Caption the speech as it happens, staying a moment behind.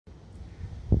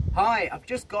Hi, I've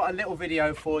just got a little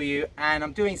video for you and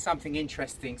I'm doing something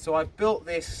interesting. So I've built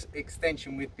this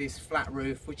extension with this flat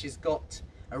roof which has got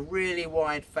a really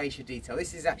wide fascia detail.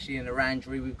 This is actually an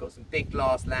orangery. We've got some big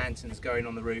glass lanterns going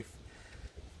on the roof.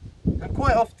 And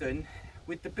quite often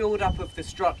with the build up of the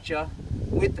structure,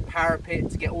 with the parapet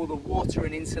to get all the water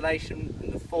and insulation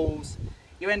and the falls,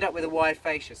 you end up with a wide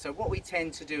fascia. So what we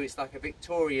tend to do, it's like a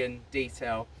Victorian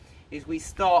detail, is we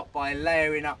start by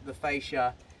layering up the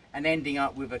fascia and ending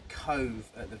up with a cove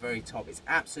at the very top. It's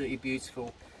absolutely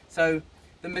beautiful. So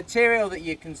the material that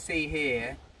you can see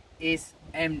here is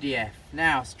MDF.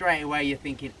 Now straight away you're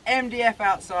thinking MDF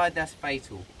outside, that's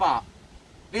fatal, but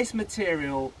this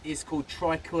material is called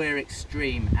Tricoya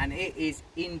Extreme and it is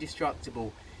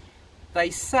indestructible. They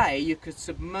say you could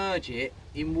submerge it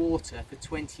in water for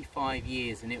 25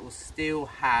 years and it will still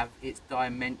have its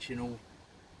dimensional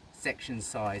section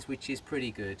size, which is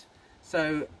pretty good.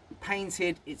 So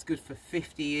painted, it's good for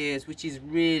 50 years, which is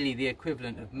really the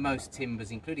equivalent of most timbers,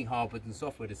 including hardwood and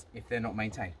softwood, if they're not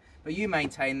maintained. But you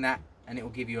maintain that and it will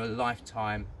give you a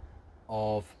lifetime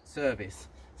of service.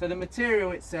 So the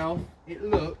material itself, it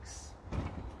looks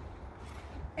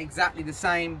exactly the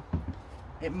same.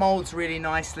 It molds really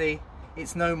nicely.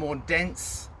 It's no more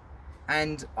dense.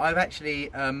 And I've actually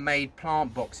made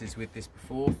plant boxes with this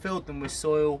before, filled them with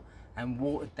soil and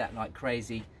watered that like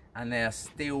crazy. And they are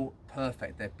still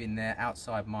perfect. They've been there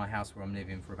outside my house where I'm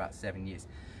living for about 7 years.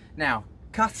 Now,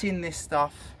 cutting this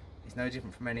stuff is no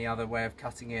different from any other way of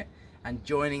cutting it and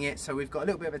joining it. So we've got a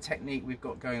little bit of a technique we've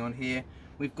got going on here.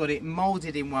 We've got it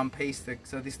molded in one piece,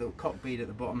 so this little cock bead at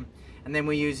the bottom. And then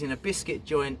we're using a biscuit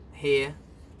joint here,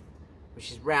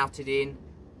 which is routed in.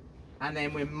 And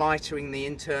then we're mitering the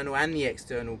internal and the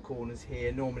external corners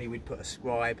here. Normally we'd put a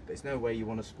scribe, but there's no way you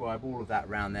want to scribe all of that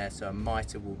around there, so a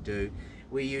mitre will do.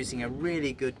 We're using a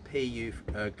really good PU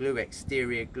glue,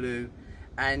 exterior glue,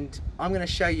 and I'm going to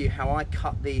show you how I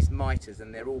cut these mitres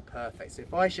and they're all perfect. So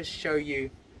if I just show you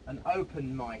an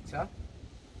open mitre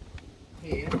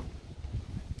here,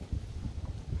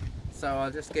 so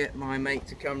I'll just get my mate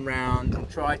to come round and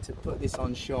try to put this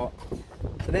on shot.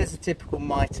 So there's a typical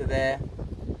mitre there.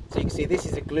 So you can see this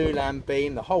is a glulam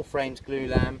beam, the whole frame's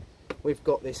glulam. We've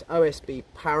got this OSB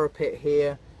parapet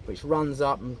here which runs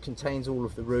up and contains all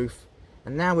of the roof.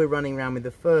 And now we're running around with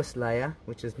the first layer,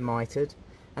 which is mitered.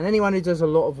 And anyone who does a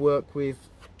lot of work with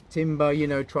timber, you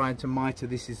know, trying to mitre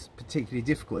this is particularly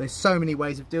difficult. There's so many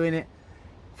ways of doing it.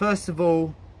 First of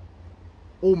all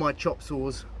my chop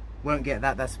saws won't get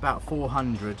that. That's about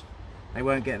 400. They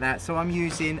won't get that. So I'm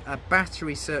using a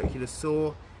battery circular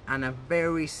saw and a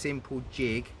very simple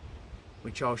jig,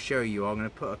 which I'll show you. I'm going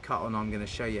to put a cut on. I'm going to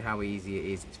show you how easy it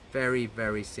is. It's very,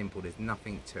 very simple. There's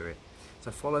nothing to it. So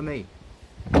follow me.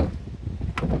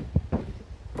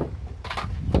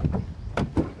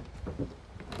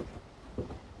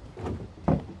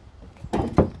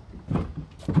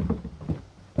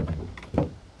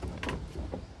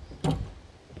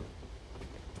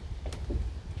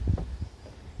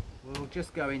 We'll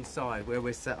just go inside where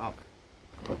we're set up.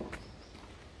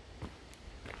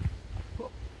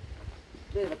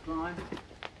 Bit of a climb.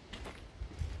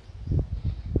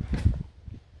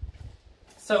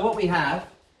 So what we have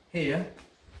here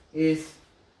is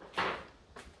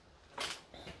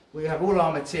we have all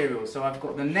our materials. So I've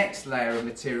got the next layer of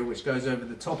material which goes over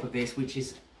the top of this, which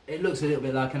is, it looks a little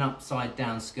bit like an upside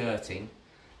down skirting.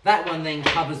 That one then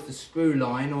covers the screw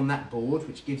line on that board,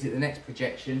 which gives it the next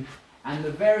projection. And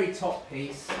the very top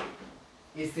piece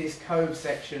is this cove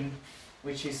section,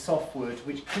 which is softwood,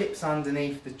 which clips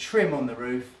underneath the trim on the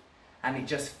roof and it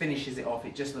just finishes it off.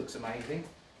 It just looks amazing.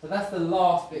 So that's the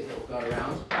last bit that will go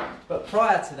around. But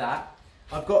prior to that,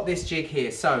 I've got this jig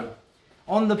here. So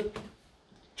on the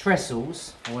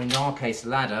trestles, or in our case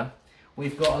ladder,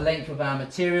 we've got a length of our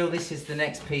material. This is the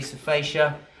next piece of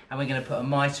fascia and we're going to put a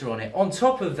mitre on it. On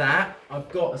top of that, I've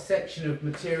got a section of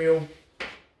material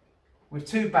with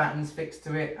two battens fixed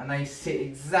to it and they sit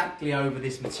exactly over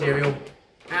this material,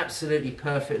 absolutely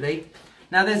perfectly.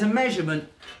 Now there's a measurement,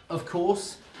 of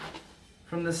course,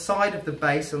 from the side of the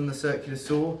base on the circular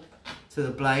saw to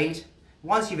the blade.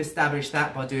 Once you've established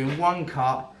that by doing one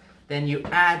cut, then you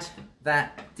add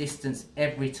that distance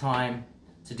every time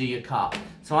to do your cut.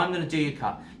 So I'm going to do your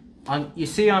cut. You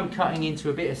see I'm cutting into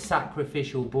a bit of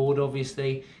sacrificial board,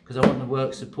 obviously, because I want the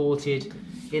work supported.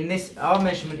 In this, our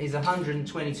measurement is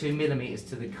 122 millimeters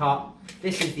to the cut.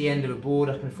 This is the end of a board.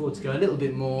 I can afford to go a little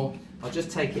bit more. I'll just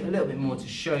take it a little bit more to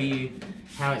show you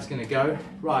how it's going to go.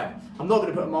 Right, I'm not going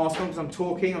to put a mask on because I'm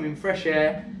talking, I'm in fresh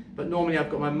air, but normally I've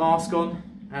got my mask on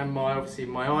and obviously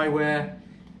my eyewear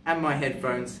and my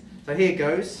headphones. So here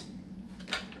goes.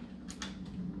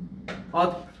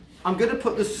 I'm going to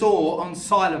put the saw on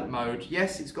silent mode.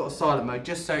 Yes, it's got a silent mode,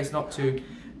 just so it's not too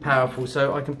powerful.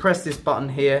 So I can press this button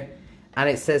here and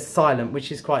it says silent,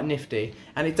 which is quite nifty.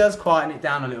 And it does quieten it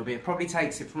down a little bit. It probably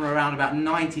takes it from around about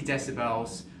 90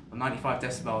 decibels or 95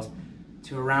 decibels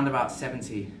to around about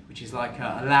 70, which is like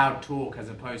a loud talk as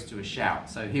opposed to a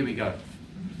shout. So here we go.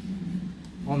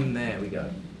 On there we go.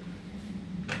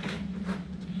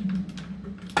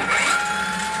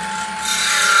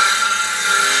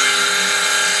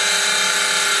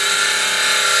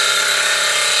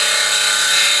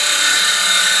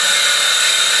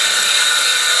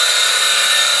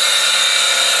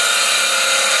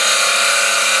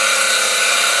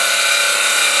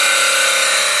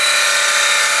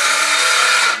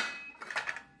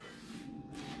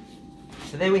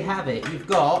 So there we have it. You've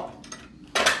got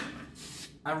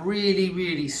a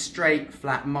really straight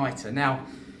flat mitre. Now,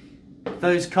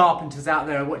 those carpenters out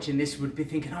there watching this would be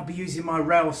thinking, I'll be using my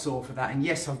rail saw for that. And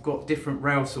yes, I've got different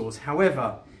rail saws.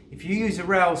 However, if you use a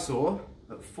rail saw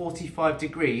at 45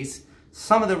 degrees,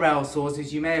 some of the rail saws,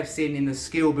 as you may have seen in the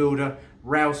Skill Builder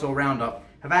rail saw roundup,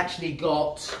 have actually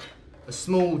got a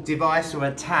small device or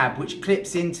a tab which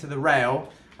clips into the rail.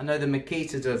 I know the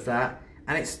Mitre does that,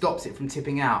 and it stops it from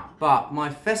tipping out. But my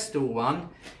Festool one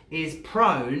is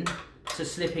prone to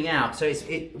slipping out. So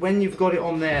when you've got it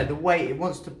on there, the weight, it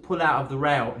wants to pull out of the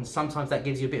rail, and sometimes that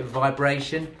gives you a bit of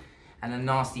vibration and a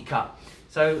nasty cut.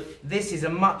 So this is a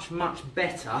much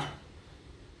better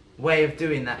way of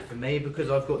doing that for me, because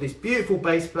I've got this beautiful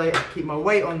base plate. I keep my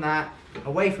weight on that,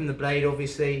 away from the blade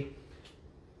obviously,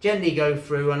 gently go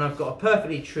through, and I've got a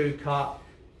perfectly true cut.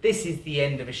 This is the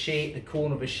end of a sheet, the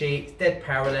corner of a sheet, it's dead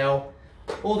parallel.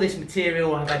 All this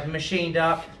material I've had machined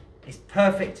up. It's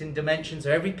perfect in dimensions,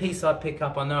 so every piece I pick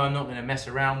up I know I'm not going to mess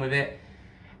around with it.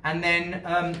 And then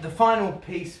the final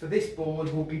piece for this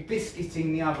board will be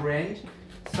biscuiting the other end.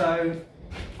 So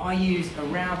I use a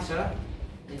router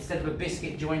instead of a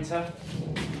biscuit jointer,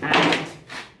 and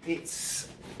it's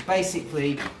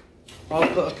basically, I'll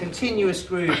put a continuous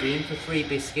groove in for 3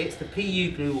 biscuits. The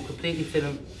PU glue will completely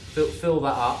fill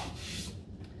that up.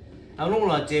 And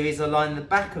all I do is I line the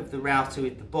back of the router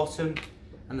with the bottom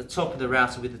and the top of the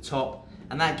router with the top,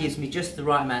 and that gives me just the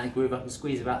right amount of groove. I can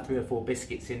squeeze about 3 or 4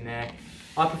 biscuits in there.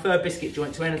 I prefer a biscuit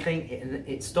joint to anything.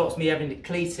 It stops me having to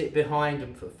cleat it behind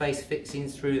and put face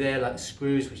fixings through there like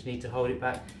screws which need to hold it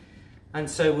back. And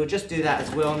so we'll just do that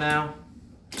as well now.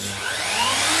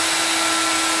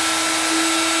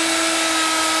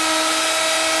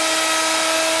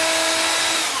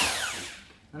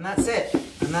 And that's it.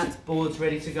 And that board's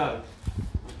ready to go.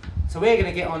 So we're going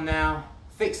to get on now,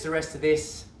 fix the rest of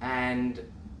this, and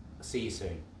see you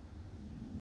soon.